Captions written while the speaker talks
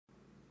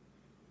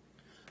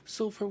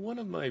So for one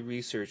of my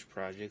research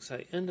projects,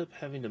 I end up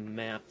having to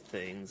map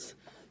things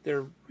that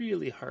are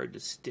really hard to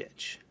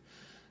stitch.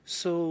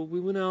 So we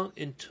went out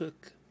and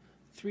took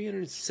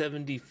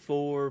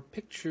 374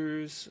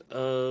 pictures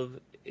of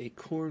a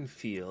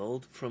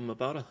cornfield from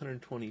about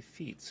 120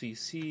 feet. So you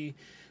see,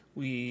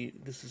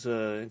 this is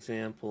an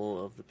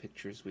example of the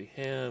pictures we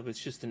have.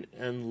 It's just an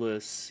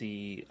endless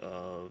sea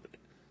of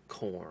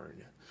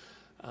corn.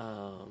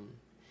 Um,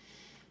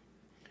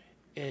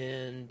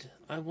 and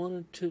I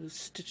wanted to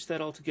stitch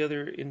that all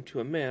together into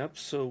a map,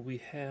 so we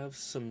have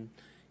some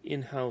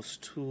in-house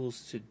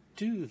tools to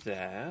do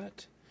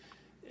that,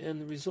 and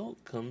the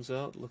result comes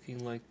out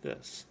looking like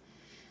this.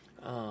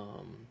 You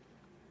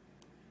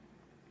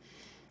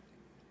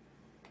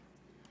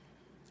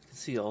can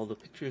see all the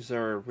pictures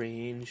are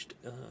arranged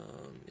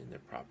in their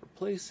proper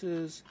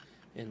places,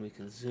 and we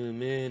can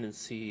zoom in and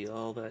see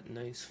all that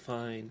nice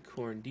fine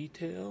corn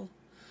detail.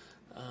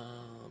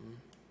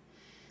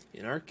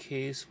 In our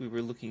case, we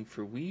were looking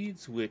for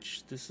weeds,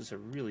 which this is a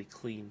really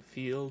clean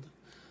field.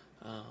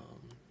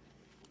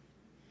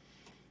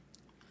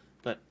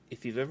 But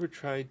if you've ever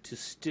tried to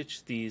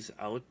stitch these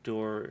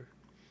outdoor,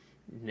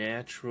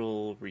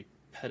 natural,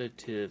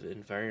 repetitive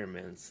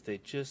environments, they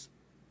just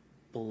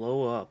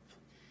blow up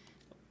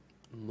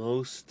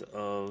most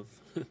of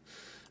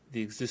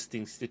the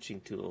existing stitching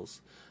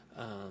tools.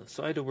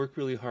 So I had to work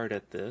really hard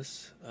at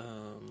this,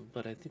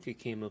 but I think I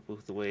came up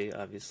with a way,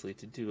 obviously,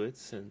 to do it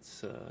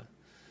since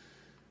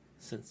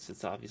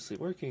it's obviously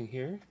working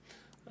here.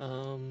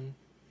 And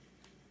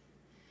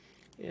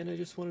I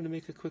just wanted to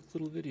make a quick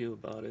little video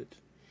about it.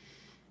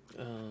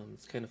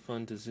 It's kind of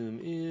fun to zoom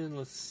in.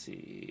 Let's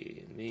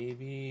see,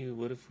 maybe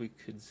what if we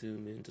could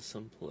zoom into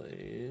some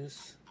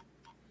place?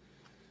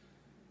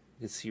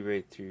 You can see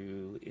right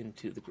through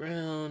into the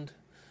ground.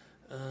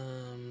 I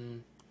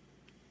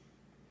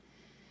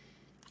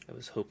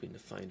was hoping to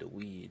find a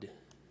weed.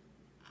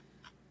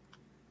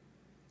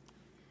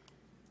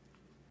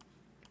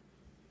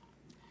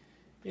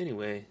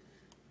 Anyway,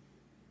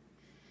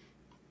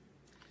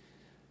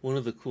 one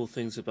of the cool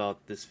things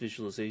about this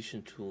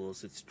visualization tool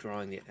is it's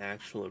drawing the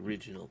actual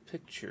original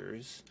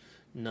pictures,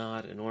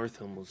 not an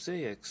ortho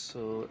mosaic.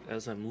 So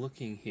as I'm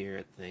looking here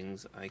at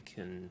things, I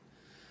can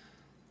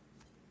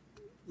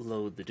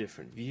load the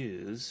different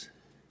views.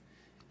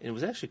 And it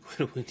was actually quite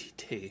a windy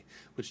day,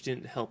 which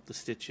didn't help the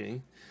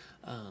stitching.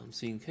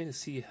 So you can kind of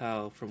see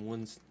how from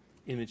one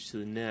image to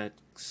the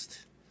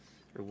next,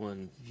 or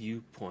one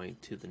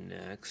viewpoint to the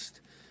next,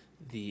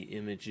 the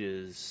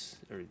images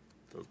or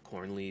the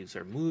corn leaves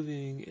are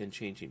moving and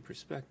changing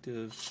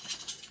perspective,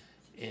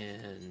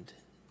 and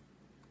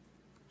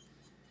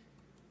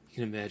you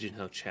can imagine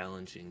how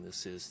challenging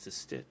this is to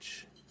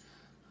stitch.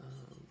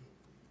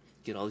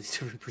 Get all these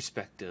different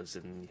perspectives,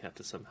 and you have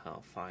to somehow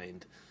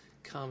find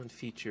common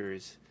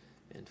features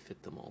and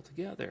fit them all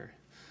together.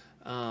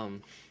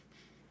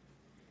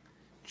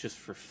 Just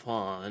for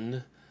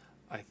fun,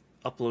 I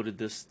uploaded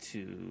this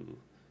to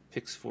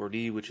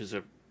Pix4D, which is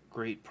a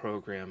great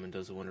program and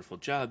does a wonderful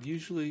job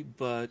usually,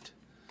 but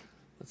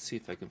let's see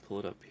if I can pull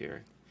it up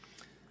here.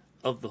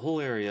 Of the whole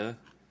area,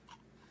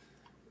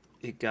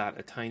 it got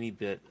a tiny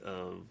bit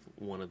of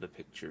one of the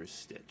pictures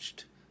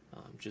stitched.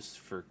 Just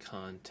for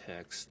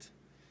context,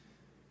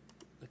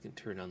 I can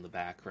turn on the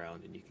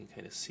background and you can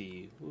kind of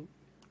see, you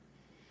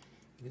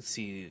can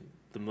see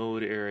the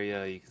mode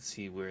area, you can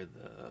see where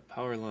the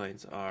power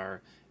lines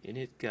are, and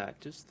it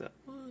got just that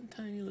one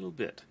tiny little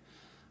bit.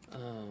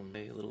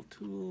 Little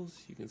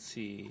tools, you can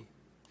see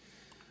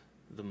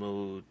the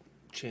mode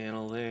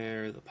channel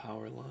there, the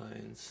power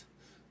lines.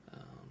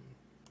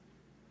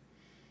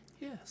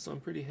 Yeah, so I'm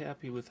pretty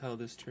happy with how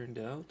this turned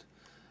out.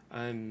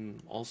 I'm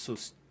also,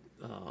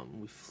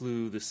 we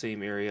flew the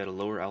same area at a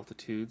lower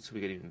altitude, so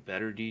we got even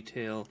better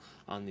detail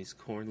on these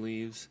corn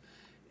leaves.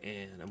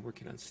 And I'm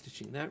working on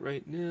stitching that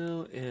right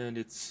now, and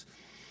it's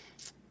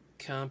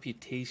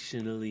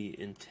computationally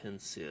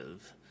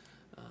intensive.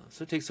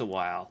 So it takes a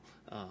while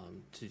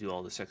to do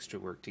all this extra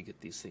work to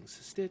get these things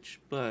to stitch,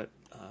 but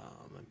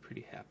I'm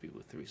pretty happy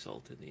with the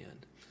result in the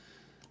end.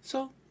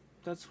 So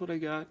that's what I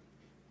got. It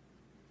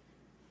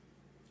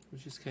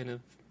was just kind of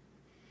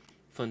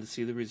fun to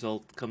see the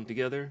result come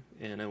together,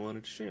 and I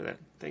wanted to share that.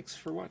 Thanks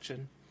for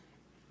watching.